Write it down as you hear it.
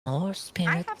More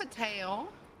spirits. I have a tail.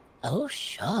 Oh,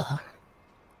 sure.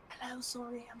 Hello,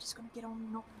 sorry, I'm just gonna get on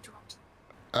and not interrupt.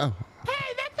 Oh.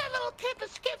 Hey, that's that little kid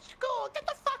that skipped school. Get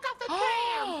the fuck off the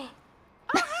tram.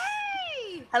 Oh,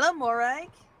 hey! Hello, Morag.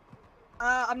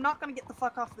 I'm not gonna get the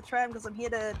fuck off the tram because I'm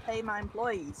here to pay my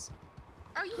employees.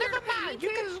 Oh, you Never mind, you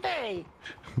can stay.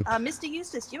 Mr.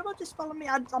 Eustace, you wanna just follow me?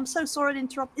 I'm so sorry to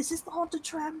interrupt. Is this the haunted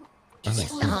tram?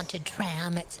 It's the haunted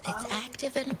tram. It's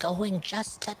active and going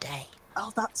just today. Oh,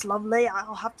 that's lovely.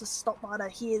 I'll have to stop by to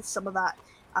hear some of that.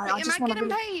 Wait, I just want to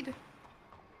getting paid?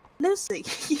 Lucy,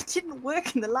 you didn't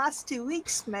work in the last 2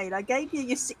 weeks, mate. I gave you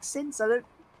your 6 cents. I don't.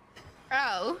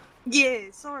 Oh. Yeah,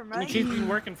 sorry, mate. She's been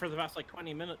working for the past like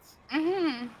 20 minutes.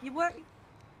 Mm-hmm. You work?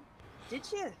 Did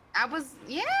you? I was,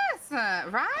 yes,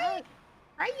 right?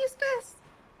 Right, Eustace?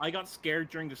 I got scared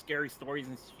during the scary stories,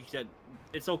 and she said,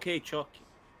 "It's okay, Chuck."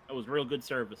 It was real good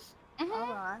service. Mm-hmm.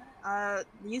 All right.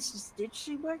 Eustace, did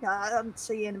she work? I don't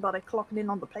see anybody clocking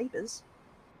in on the papers.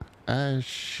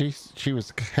 She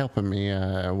was helping me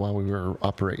while we were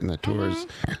operating the tours.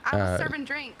 I was serving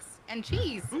drinks and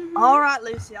cheese. All right,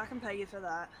 Lucy, I can pay you for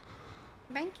that.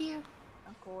 Thank you.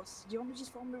 Of course. Do you want me to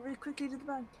just follow me really quickly to the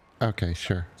bank? Okay,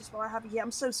 sure. Just while I have you here.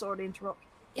 I'm so sorry to interrupt.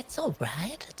 It's all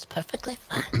right. It's perfectly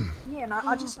fine. Yeah, and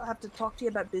I just have to talk to you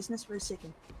about business for a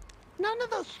second. None of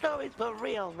those stories were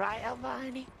real, right,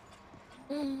 Elvini?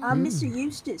 Mr.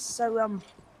 Eustace, so,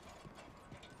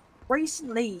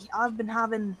 recently I've been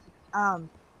having,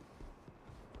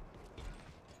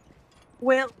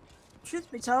 well,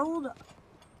 truth be told,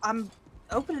 I'm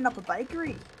opening up a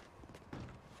bakery.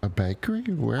 A bakery?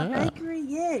 Where? A bakery,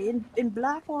 yeah, in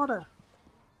Blackwater.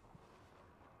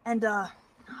 And, I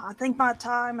think my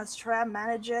time as tram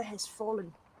manager has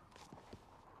fallen.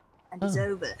 And is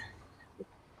over. Which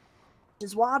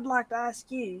is why I'd like to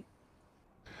ask you,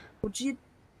 would you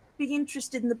be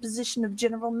interested in the position of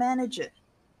general manager?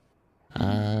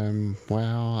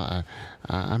 Well,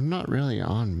 I'm not really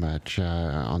on much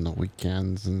on the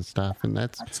weekends and stuff, and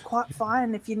that's quite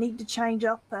fine. If you need to change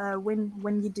up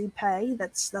when you do pay,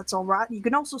 that's all right. You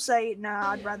can also say, no,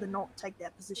 I'd rather not take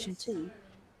that position too.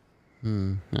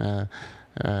 Is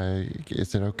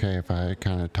it okay if I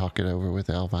kind of talk it over with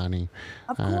Elvini?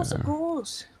 Of course, of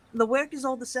course. The work is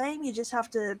all the same. You just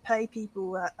have to pay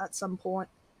people at some point.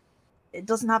 It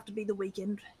doesn't have to be the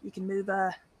weekend. You can move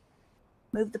the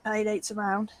pay dates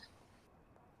around.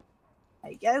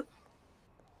 There you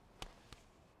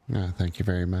go. Thank you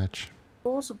very much. Of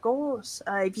course, of course.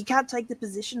 If you can't take the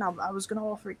position, I was going to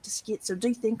offer it to Skit, so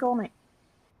do think on it.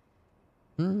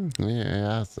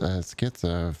 Yeah, Skit's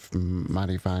a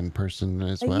mighty fine person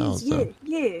as well. So.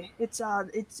 Yeah. It's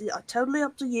totally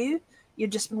up to you.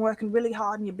 You've just been working really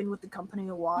hard and you've been with the company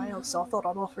a while, so I thought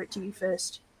I'd offer it to you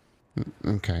first.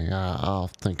 Okay, I'll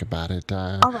think about it.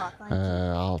 All right, thank you.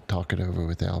 I'll talk it over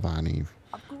with Elvini.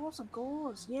 Of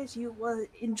course. Yes, you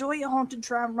enjoy your haunted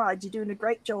tram rides. You're doing a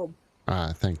great job.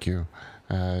 Thank you.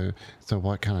 So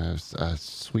what kind of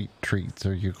sweet treats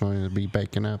are you going to be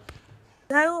baking up?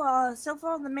 So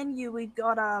far on the menu we've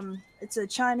got it's a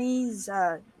Chinese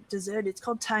dessert. It's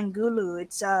called tangulu.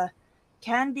 It's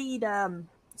candied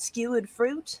skewered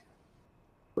fruit.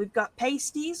 We've got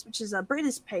pasties, which is a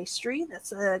British pastry.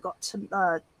 That's got some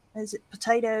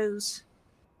potatoes.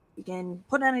 You can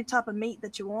put any type of meat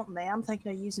that you want in there. I'm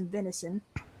thinking of using venison.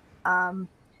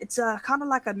 It's kind of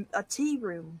like a tea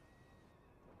room.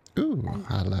 Ooh,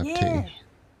 I love tea.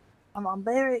 I'm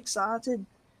very excited.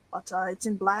 But it's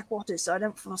in Blackwater, so I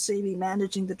don't foresee me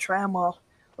managing the tram while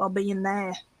being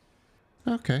there.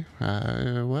 Okay.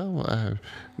 Well,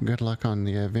 good luck on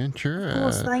the adventure. Of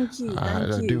course, thank you.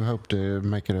 I do hope to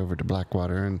make it over to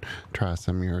Blackwater and try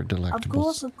some of your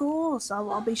delectables. Of course.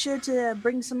 I'll be sure to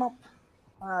bring some up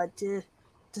to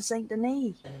Saint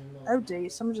Denis. Oh dear,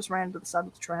 someone just ran to the side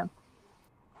of the tram.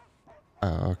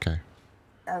 Oh, okay.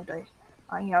 Oh dear.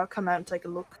 I'll come out and take a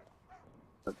look.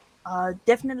 But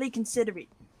definitely consider it.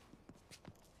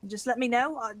 Just let me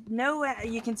know. No,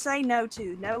 you can say no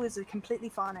too. No is a completely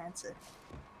fine answer.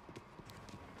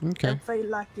 Okay. Don't feel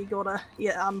like you gotta.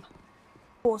 Yeah, I'm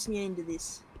forcing you into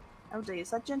this. Oh dear,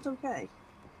 is that gent okay?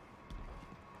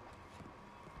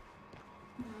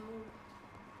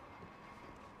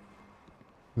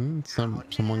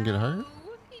 Someone get hurt?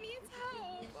 He needs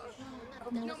help.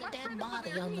 There's a dead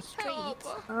body on the street.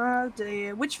 Oh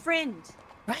dear. Which friend?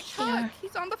 Right here.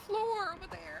 He's on the floor over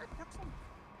there.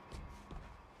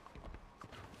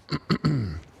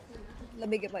 Let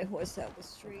me get my horse out the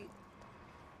street.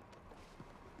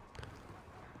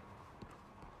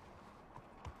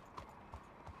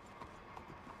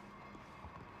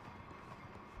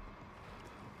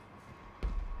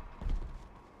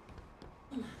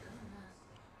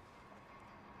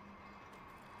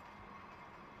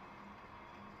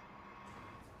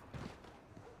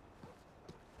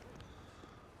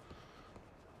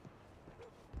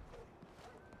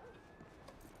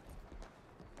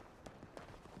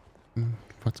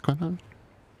 What's going on?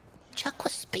 Chuck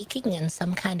was speaking in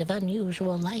some kind of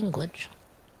unusual language.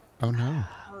 Oh no.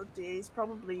 Oh dear, he's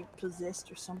probably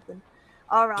possessed or something.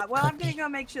 Alright, well, I'm Could gonna be. go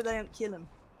make sure they don't kill him.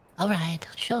 All right,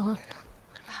 sure.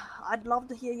 I'd love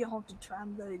to hear your haunted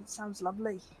tram, though. It sounds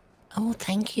lovely. Oh,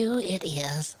 thank you. It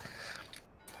is.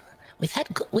 We've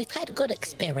had good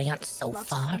experience so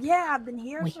far. Yeah, I've been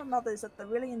hearing We- from others that they're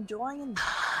really enjoying.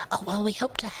 Oh well, we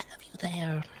hope to have you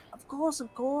there. Of course.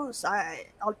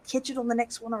 I'll catch it on the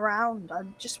next one around. I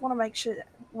just want to make sure.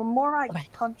 The more I Right.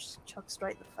 punch Chuck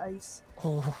straight in the face,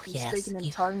 Oh he's yes, speaking in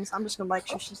you, tongues, I'm just gonna make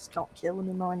sure she's not killing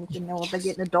him or anything, or they're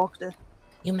getting a doctor.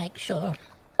 you make sure.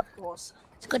 Of course.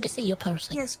 It's good to see you,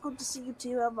 Percy. Yes, good to see you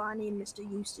too, Alvani and Mr.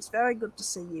 Eustace. Very good to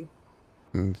see you.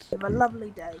 Mm, Have a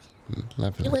lovely day.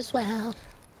 lovely. You as well.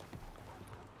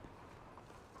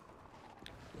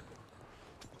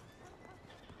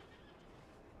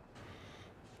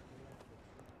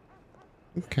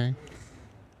 Okay.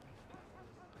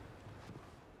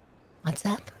 What's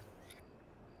up?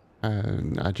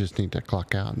 I just need to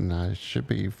clock out and I should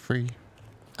be free.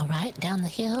 All right, down the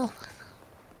hill.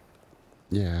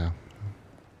 Yeah.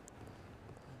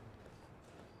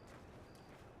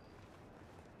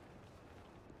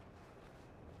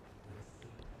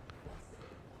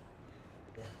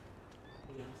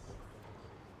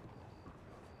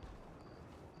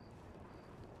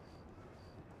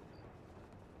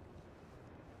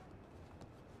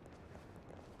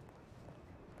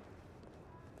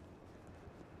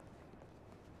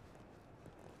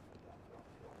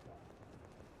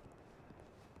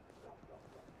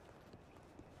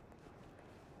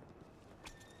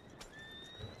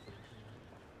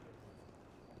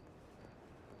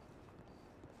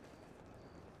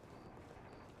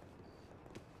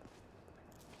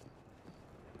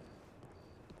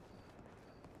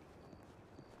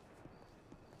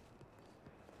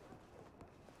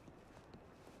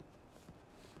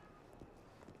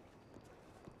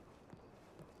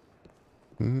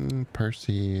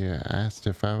 Percy asked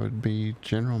if I would be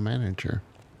general manager.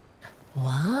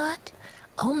 What?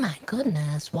 Oh my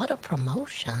goodness, what a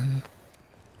promotion.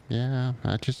 Yeah,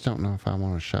 I just don't know if I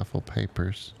want to shuffle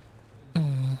papers.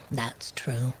 That's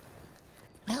true.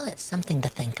 Well, it's something to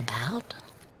think about.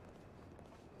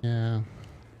 Yeah.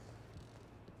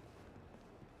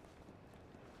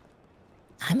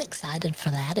 I'm excited for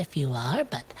that if you are,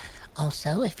 but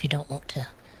also if you don't want to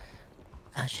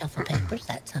shuffle papers,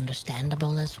 that's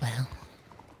understandable as well.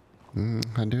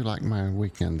 I do like my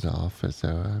weekends off, so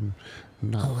I'm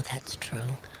not. Oh, that's true.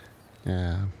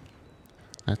 Yeah.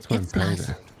 That's when It's payday.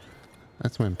 nice.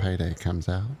 That's when payday comes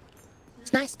out.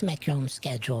 It's nice to make your own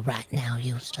schedule right now,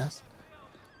 Eustace.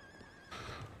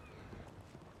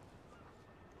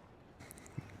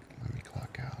 Let me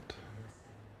clock out.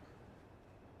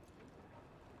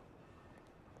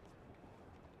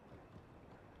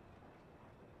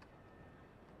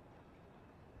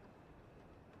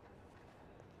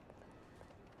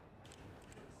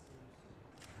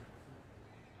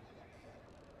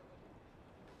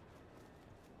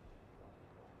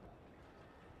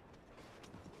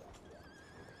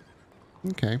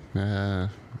 Okay,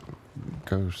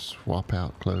 go swap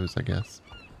out clothes, I guess.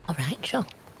 All right, sure.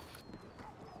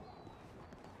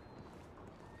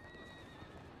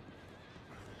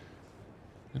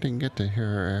 I didn't get to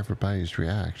hear everybody's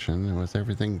reaction. Was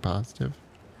everything positive?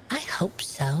 I hope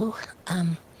so.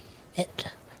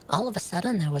 All of a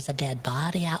sudden there was a dead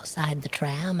body outside the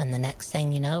tram, and the next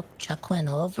thing you know, Chuck went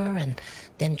over, and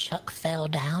then Chuck fell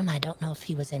down. I don't know if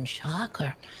he was in shock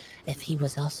or if he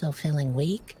was also feeling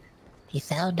weak. He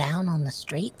fell down on the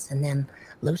streets, and then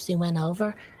Lucy went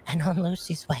over, and on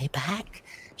Lucy's way back,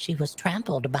 she was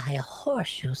trampled by a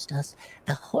horse, Eustace.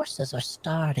 The horses are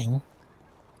starting.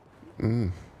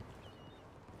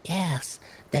 Yes,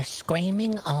 they're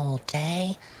screaming all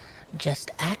day, just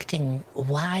acting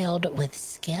wild with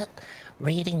Skit,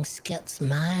 reading Skit's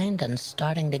mind and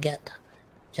starting to get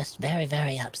just very,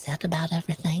 very upset about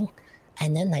everything.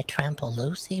 And then they trample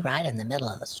Lucy right in the middle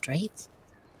of the streets.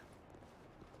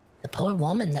 The poor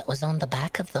woman that was on the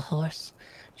back of the horse,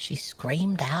 she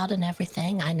screamed out and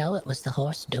everything. I know it was the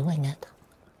horse doing it.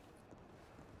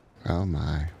 Oh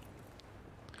my.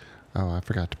 Oh, I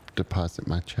forgot to deposit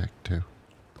my check too.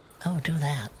 Oh, do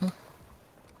that.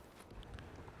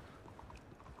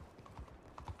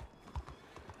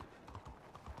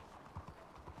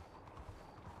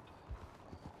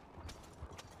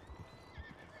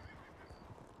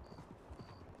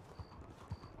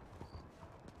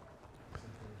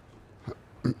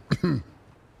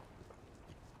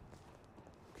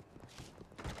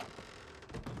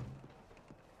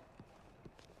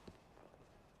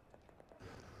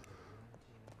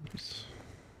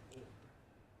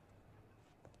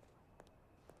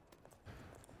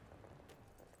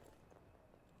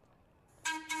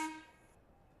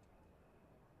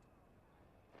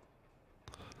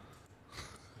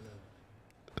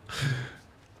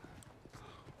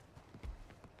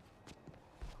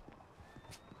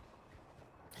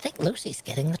 think Lucy's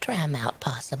getting the tram out,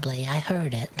 possibly. I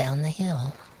heard it down the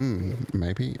hill.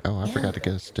 Maybe. Oh, I Yeah. forgot to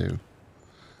get a stew.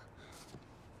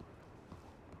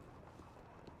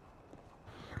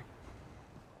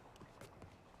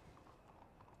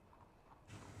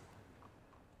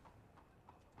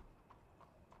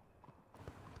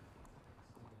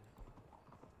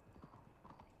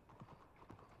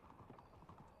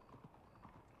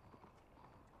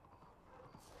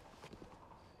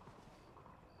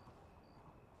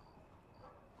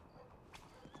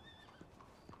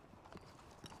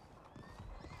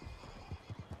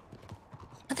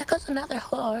 Oh, there goes another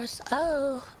horse.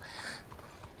 Oh.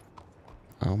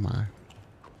 Oh my.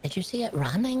 Did you see it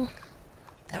running?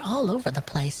 They're all over the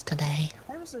place today.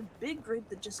 There was a big group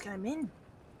that just came in.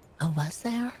 Oh, was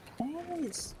there?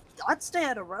 Yes. I'd stay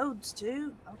out of roads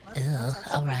too. Oh, that's Ew, actually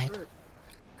a all big right. group.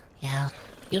 Yeah.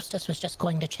 Eustace was just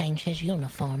going to change his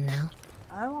uniform now.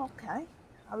 Oh, okay.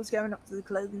 I was going up to the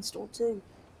clothing store too.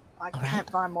 I All can't right.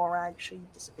 find more rags. She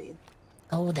disappeared.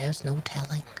 Oh, there's no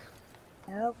telling.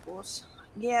 Yeah, of course.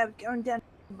 Yeah, going down to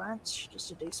the ranch just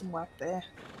to do some work there.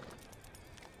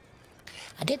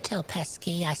 I did tell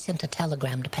Pesky, I sent a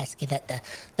telegram to Pesky that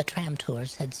the tram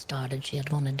tours had started. She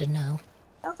had wanted to know.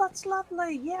 Oh, that's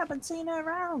lovely. Yeah, I've been seeing her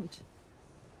around.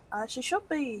 She should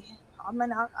be. I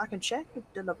mean, I can check if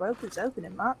the road is open.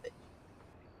 It might be.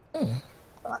 Hmm.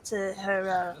 That's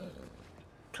her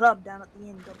club down at the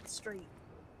end of the street.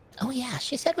 Oh, yeah,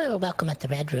 she said we were welcome at the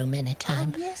Red Room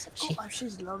anytime. Oh, yes, of She- course. Oh,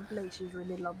 she's lovely. She's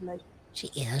really lovely. She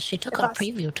is. She took If our I s-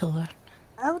 preview tour.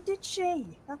 Oh, did she?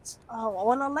 That's. Oh,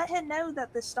 well, I'll let her know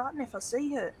that they're starting if I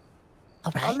see her.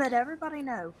 All I'll right. let everybody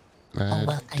know. well,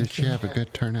 Did thank she you. have a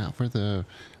good turnout for the,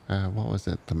 what was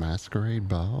it, the masquerade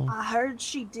ball? I heard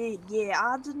she did. Yeah,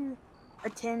 I didn't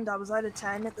attend. I was out of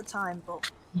town at the time,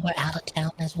 but We're out of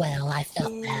town as well. I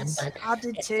felt yes, bad, but I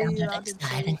did it too. sounded I did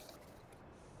exciting. too.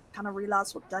 Kind of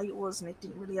realised what day it was, and it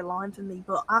didn't really align for me.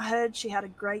 But I heard she had a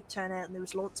great turnout, and there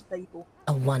was lots of people.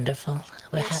 Oh, wonderful.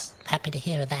 We're Yes. happy to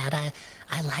hear that.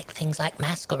 I like things like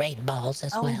masquerade balls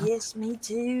as Oh well. yes, me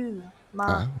too.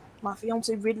 My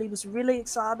fiance Ridley was really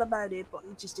excited about it, but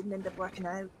it just didn't end up working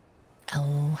out.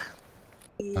 Oh,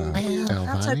 Yeah, well,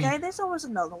 that's Elvini? okay. There's always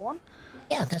another one.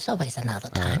 yeah, there's always another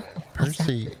time. What's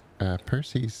that?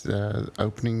 Percy's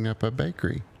opening up a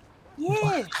bakery.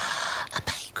 Yeah. A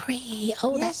bakery.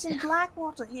 Oh, Yes, that's in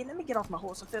Blackwater. Here, let me get off my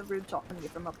horse. I feel rude talking to you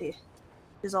from up here.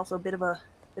 She's also a bit of a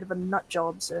nut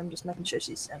job, so I'm just making sure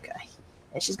she's okay.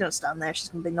 Yeah, she's gonna stand there. She's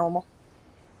gonna be normal.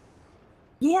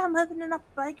 Yeah, I'm opening up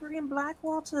a bakery in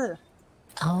Blackwater.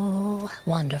 oh,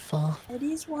 wonderful. It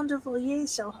is wonderful, yeah.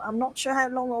 So I'm not sure how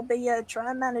long I'll be a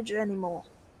tram manager anymore.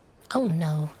 Oh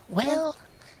no. Well,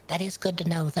 that is good to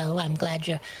know, though. I'm glad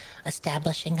you're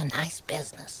establishing a nice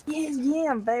business.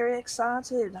 Yeah, I'm very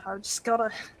excited. I just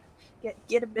gotta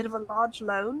get a bit of a large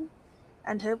loan,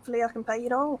 and hopefully I can pay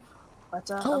it off. But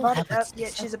Oh, I would say yeah,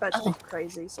 so. she's about to Oh. be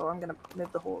crazy, so I'm gonna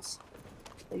move the horse.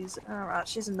 Please, all right,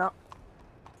 she's a nut.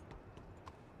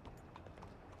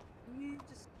 You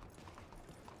just.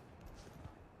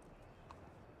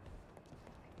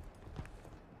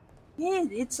 Yeah,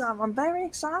 it's I'm very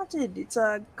excited. It's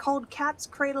called Cat's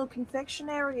Cradle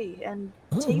Confectionery and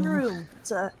tea Ooh. room.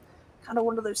 It's a kind of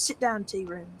one of those sit-down tea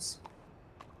rooms.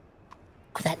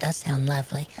 Oh, that does sound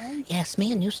lovely. Right? Yes,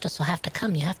 me and Eustace will have to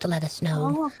come. You have to let us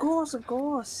know Oh, of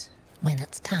course. when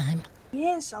it's time.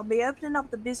 Yes, I'll be opening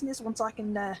up the business once I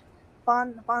can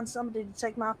find somebody to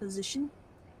take my position.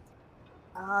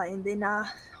 And then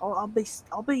I'll be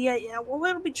well,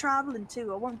 we'll be traveling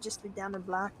too. I won't just be down in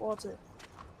Blackwater.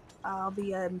 I'll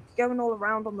be going all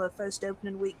around on the first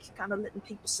opening week, kind of letting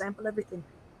people sample everything.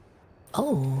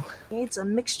 Oh, It's a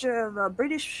mixture of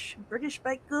British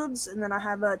baked goods, and then I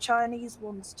have Chinese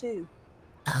ones too.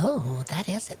 oh, that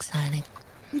is exciting.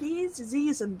 It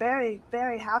is. I'm very,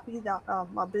 very happy that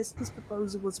my business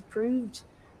proposal was approved.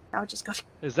 Now I just got.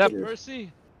 Is that Yeah.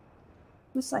 Percy?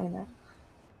 Who's saying that?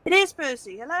 It is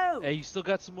Percy. Hello. Hey, you still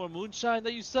got some more moonshine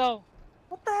that you sell?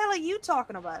 What the hell are you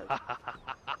talking about?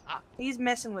 He's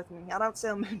messing with me. I don't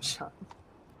sell moonshine.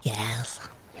 Yes.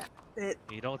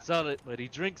 He don't sell it, but he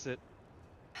drinks it.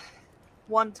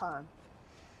 One time.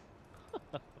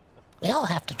 We all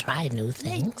have to try new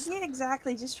things. Yeah,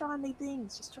 exactly. Just try new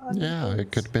things. Just try new Yeah, things.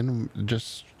 it could have been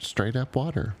just straight up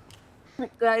water.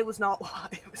 It was not water.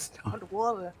 It was not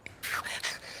water.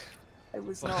 It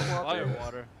was not Fire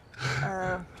water.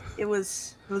 water. It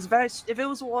was very. If it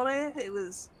was water, it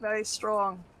was very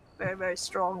strong, very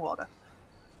strong water.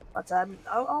 But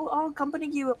I'll accompany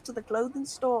you up to the clothing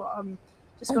store. I'm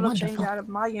just Oh, gonna change wonderful. out of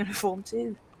my uniform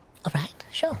too. All right,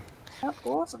 sure. Of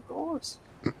course.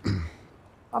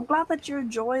 I'm glad that you're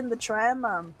enjoying the tram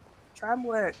tram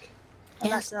work. And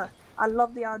Yes. I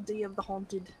love the idea of the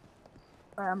haunted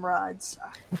tram rides.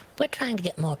 We're trying to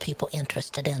get more people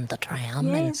interested in the tram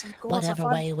Yes, in of course. whatever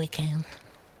way we can.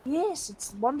 Yes,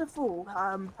 it's wonderful.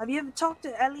 Have you ever talked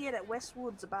to Elliot at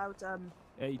Westwoods about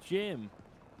Hey, Jim.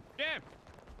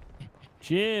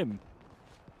 Jim.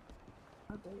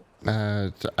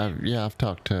 Yeah, I've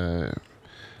talked to.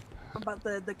 About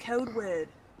the code word?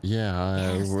 Yeah,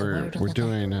 Yes, the word of we're the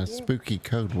doing a day. spooky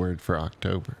code word for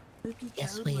October. Spooky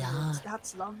Yes, code we words. are.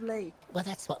 That's lovely. Well,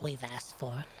 that's what we've asked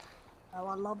for. Oh,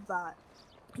 I love that.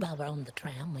 While we're on the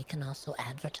tram, we can also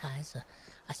advertise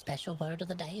a special word of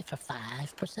the day for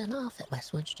 5% off at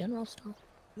Westwoods General Store.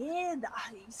 Yeah,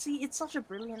 see, it's such a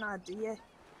brilliant idea.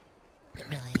 It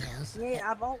really is. Yeah,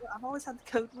 I've always had the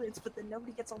code words, but then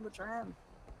nobody gets on the tram.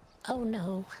 Oh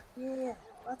no. Yeah,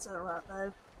 that's alright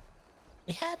though.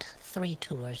 We had 3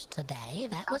 tours today.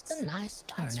 That was a nice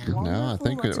That's turnout. No, I wonderful.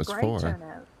 think That's it was a great 4.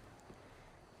 turnout.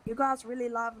 You guys really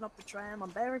liven up the tram.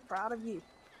 I'm very proud of you.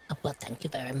 Oh, well, thank you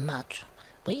very much.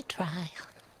 We try.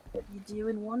 But you're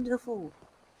doing wonderful.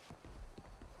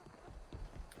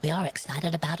 We are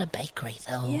excited about a bakery,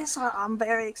 though. Yes, I'm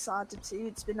very excited too.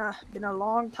 It's been a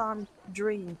long time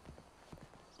dream.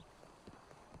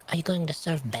 Are you going to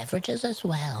serve beverages as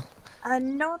well?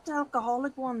 Not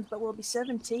alcoholic ones, but we'll be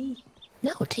serving tea.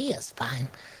 No, tea is fine.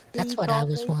 That's Tea, what I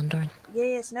was coffee. wondering.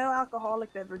 Yes, no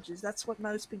alcoholic beverages. That's what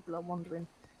most people are wondering.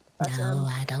 But, No,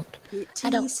 I don't. yeah, I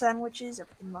don't- tea, sandwiches,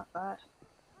 everything like that.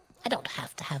 I don't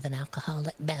have to have an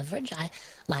alcoholic beverage. I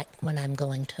like when I'm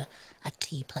going to a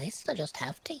tea place to just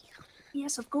have tea.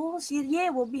 Yes, of course. Yeah,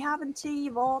 we'll be having tea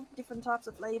of all different types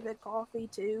of flavor, coffee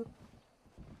too.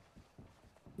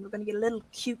 We're gonna get a little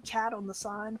cute cat on the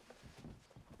sign.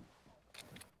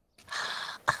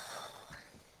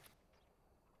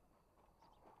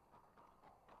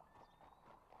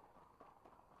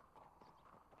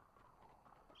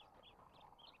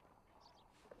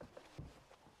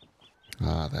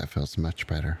 Ah, that feels much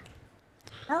better.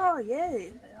 Oh yeah,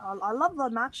 I love the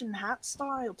matching hat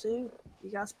style too.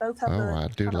 You guys both have Oh, the. I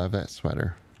do love that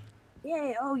sweater.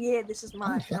 Yeah, oh yeah, this is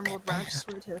my look Emerald at Ranch that.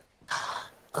 sweater.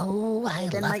 Oh, I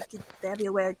Then love like they have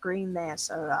you wear green there,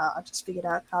 so I just figured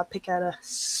I'd pick out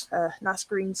a nice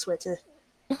green sweater.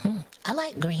 it. I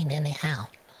like green anyhow.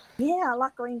 Yeah, I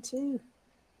like green too.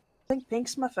 I think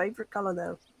pink's my favorite color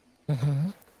though.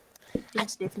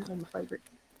 Pink's definitely my favorite.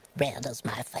 Red is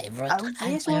my favorite. Oh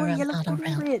I yes, wear well a you look lot of good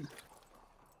in red. red.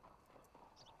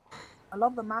 I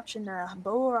love the matching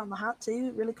bow on the hat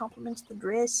too. It really complements the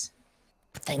dress.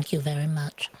 Thank you very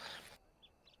much.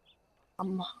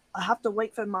 I have to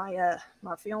wait for my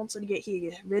my fiance to get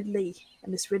here, Ridley,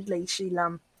 and Miss Ridley.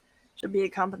 She'll be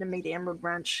accompanying me to Emerald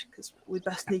Ranch because we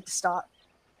both need to start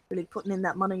really putting in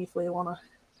that money if we want to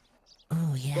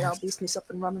Oh, get our yes. business up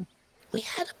and running. We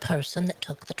had a person that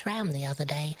took the tram the other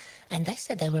day, and they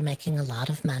said they were making a lot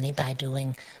of money by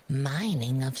doing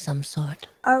mining of some sort.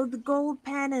 Oh, the gold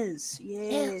panners, yeah.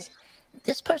 Yes.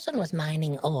 This person was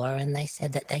mining ore, and they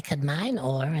said that they could mine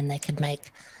ore and they could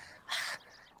make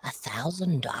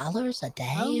 $1,000 a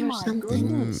day Oh or my something.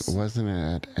 goodness. Wasn't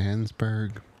it at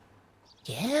Ansburg?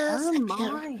 Yes. Oh I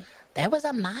can't- my. There was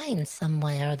a mine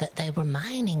somewhere that they were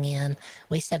mining in.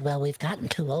 We said, well, we've gotten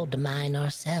too old to mine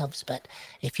ourselves, but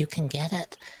if you can get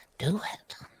it, do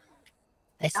it.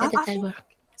 They said I that they think were...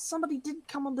 somebody did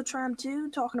come on the tram too,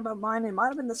 talking about mining. It might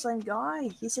have been the same guy.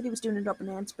 He said he was doing it up in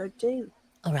Ansburg too.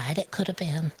 All right, it could have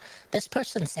been. This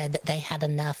person said that they had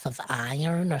enough of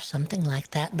iron or something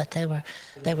like that, but they were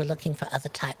looking for other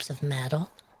types of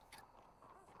metal.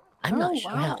 I'm Oh, not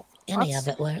sure how wow. any That's-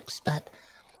 of it works, but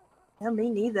Yeah,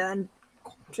 me neither. And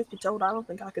truth be told, I don't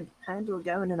think I could handle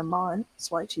going in a mine.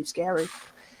 It's way too scary.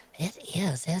 it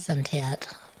is, isn't it?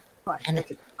 Like And they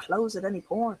could close at any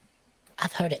point.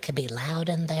 I've heard it could be loud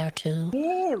in there too.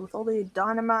 Yeah, with all the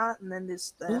dynamite, and then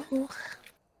there's the Ooh,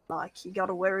 like you got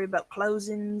to worry about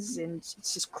closings, and it's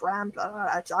just cramped.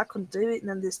 I couldn't do it. And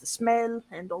then there's the smell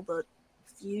and all the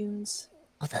fumes.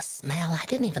 oh, the smell. I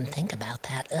didn't even think about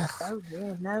that. Ugh. Oh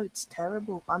yeah, no, it's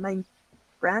terrible. I mean,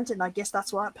 granted, I guess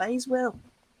that's why it pays well.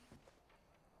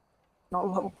 Not a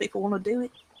lot of people want to do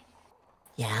it.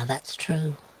 Yeah, that's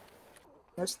true.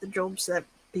 Most of the jobs that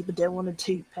people don't want to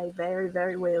do pay very,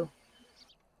 very well.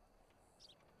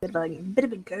 Bit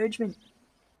of encouragement.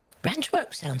 Ranch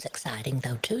work sounds exciting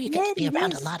though too. You get Yeah, to be it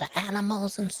around is. a lot of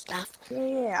animals and stuff.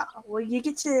 Yeah, well, you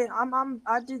get to.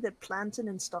 I do the planting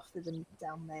and stuff for them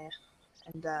down there,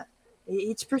 and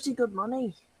it's pretty good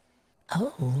money.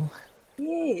 Oh,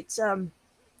 Yeah, it's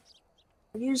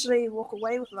I usually walk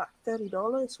away with like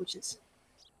 $30, which is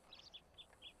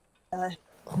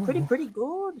pretty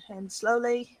oh. good. And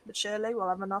slowly but surely, we'll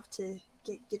have enough to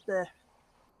get the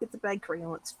bakery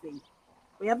on its feet.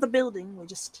 We have the building. We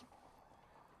just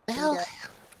Well,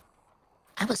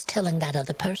 I was telling that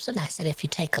other person, I said, if you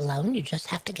take a loan, you just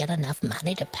have to get enough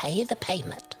money to pay the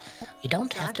payment. You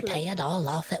don't have to pay it all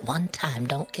off at one time.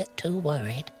 Don't get too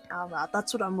worried.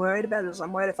 That's what I'm worried about. Is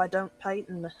I'm worried if I don't pay it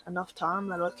in enough time,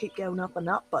 that it'll keep going up and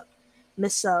up. But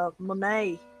Miss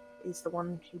Monet is the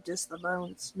one who does the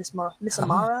loans. Miss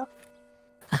Amara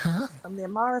from the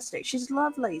Amara state. She's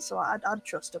lovely, so I'd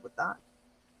trust her with that.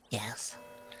 Yes.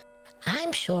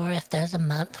 I'm sure if there's a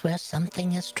month where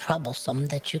something is troublesome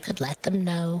that you could let them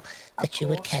know that you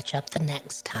would catch up the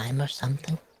next time or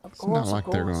something. It's not like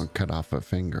they're going to cut off a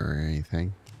finger or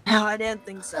anything. No, I don't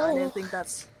think so. I don't think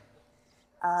that's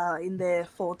in their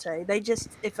forte. They just,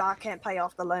 if I can't pay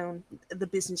off the loan, the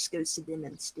business goes to them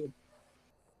instead.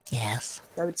 Yes.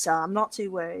 So it's I'm not too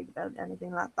worried about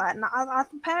anything like that. And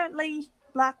apparently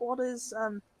Blackwater's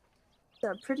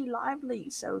they're pretty lively,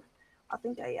 so I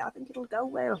think it'll go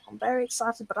well. I'm very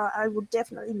excited, but I will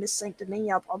definitely miss Saint Denis.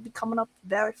 I'll be coming up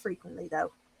very frequently,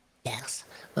 though. Yes.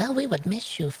 Well, we would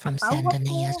miss you from Saint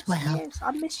Denis as well. Yes,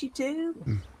 I miss you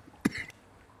too.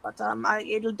 But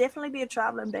it'll definitely be a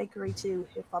traveling bakery too.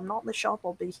 If I'm not in the shop,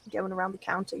 I'll be going around the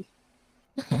county.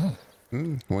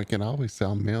 We can always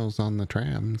sell meals on the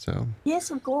tram, so.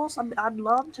 Yes, of course. I'd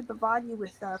love to provide you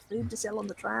with food to sell on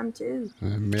the tram too.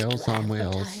 Meals on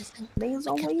wheels. Meals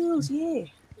on wheels, yeah.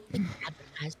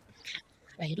 Advertise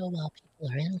cradle while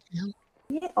people are in town.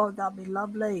 Yeah, oh, that'd be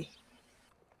lovely.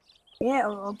 Yeah,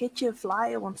 I'll get you a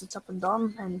flyer once it's up and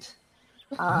done, and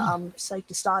I'm safe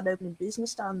to start opening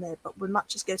business down there. But we might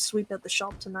just go sweep out the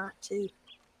shop tonight too.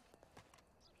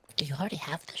 Do you already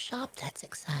have the shop? That's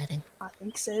exciting. I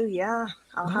think so, yeah.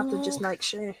 I'll have to just make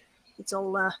sure it's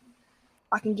all,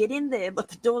 I can get in there, but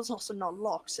the door's also not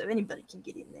locked, so anybody can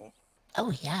get in there.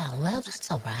 Oh, yeah, well,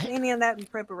 that's all right. Any of that in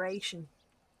preparation.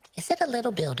 Is it a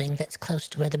little building that's close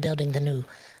to where they're building the new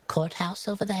courthouse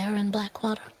over there in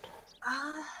Blackwater?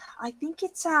 I think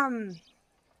it's,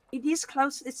 it is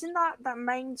close. It's in that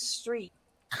main street.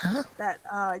 Huh? That,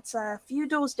 it's a few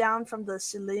doors down from the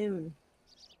saloon.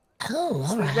 Oh,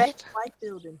 all right. Red white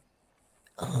building.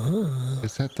 Oh.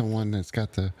 Is that the one that's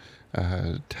got the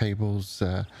tables,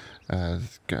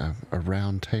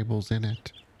 round tables in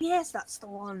it? Yes, that's the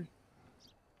one.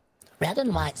 Red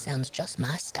and white sounds just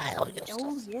my style, Eustace.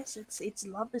 Oh yes, it's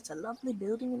lovely. It's a lovely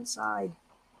building inside.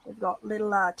 They've got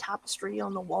little tapestry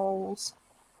on the walls.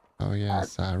 Oh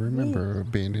yes, I remember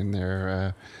being in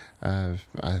there.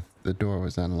 The door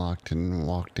was unlocked and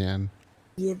walked in.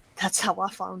 Yeah, that's how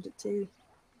I found it too.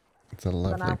 It's a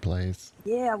lovely place.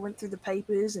 Yeah, I went through the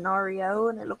papers and REO,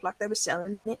 and it looked like they were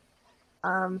selling it.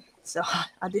 So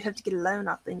I did have to get a loan,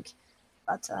 I think,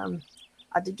 but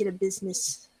I did get a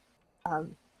business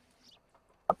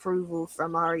approval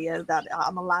from REO that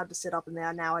I'm allowed to set up in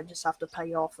there. Now I just have to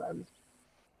pay off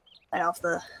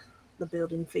the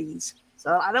building fees.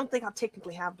 So I don't think I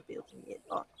technically have the building yet,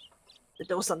 but the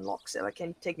door's unlocked, so I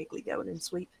can technically go in and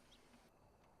sweep.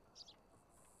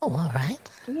 Oh, all right.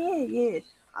 Yeah.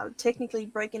 I'm technically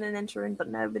breaking and entering, but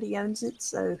nobody owns it,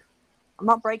 so I'm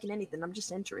not breaking anything. I'm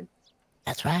just entering.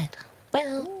 That's right.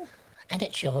 Well, and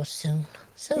it's yours soon.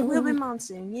 It will be mine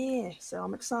soon, yeah. So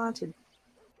I'm excited.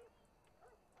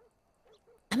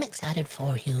 I'm excited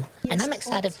for you. Yes, And I'm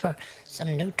excited for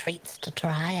some new treats to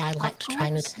try. I like to try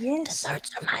new yes.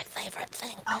 desserts are my favorite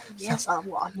thing. Oh, yes, I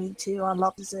need to. I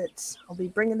love desserts. I'll be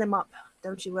bringing them up.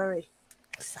 Don't you worry.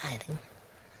 Exciting.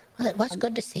 Well, it was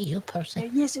good to see you,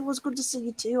 Percy. Yes, it was good to see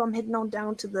you too. I'm heading on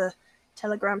down to the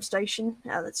telegram station.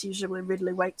 That's usually where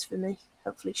Ridley waits for me.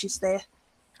 Hopefully she's there.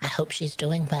 I hope she's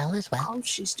doing well as well. Oh,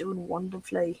 she's doing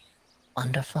wonderfully.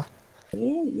 Wonderful.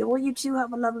 Yeah, well, you two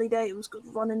have a lovely day. It was good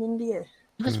to run in India.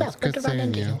 You as well. Good to run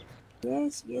into you.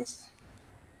 Yes.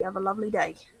 You have a lovely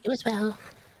day. You as well.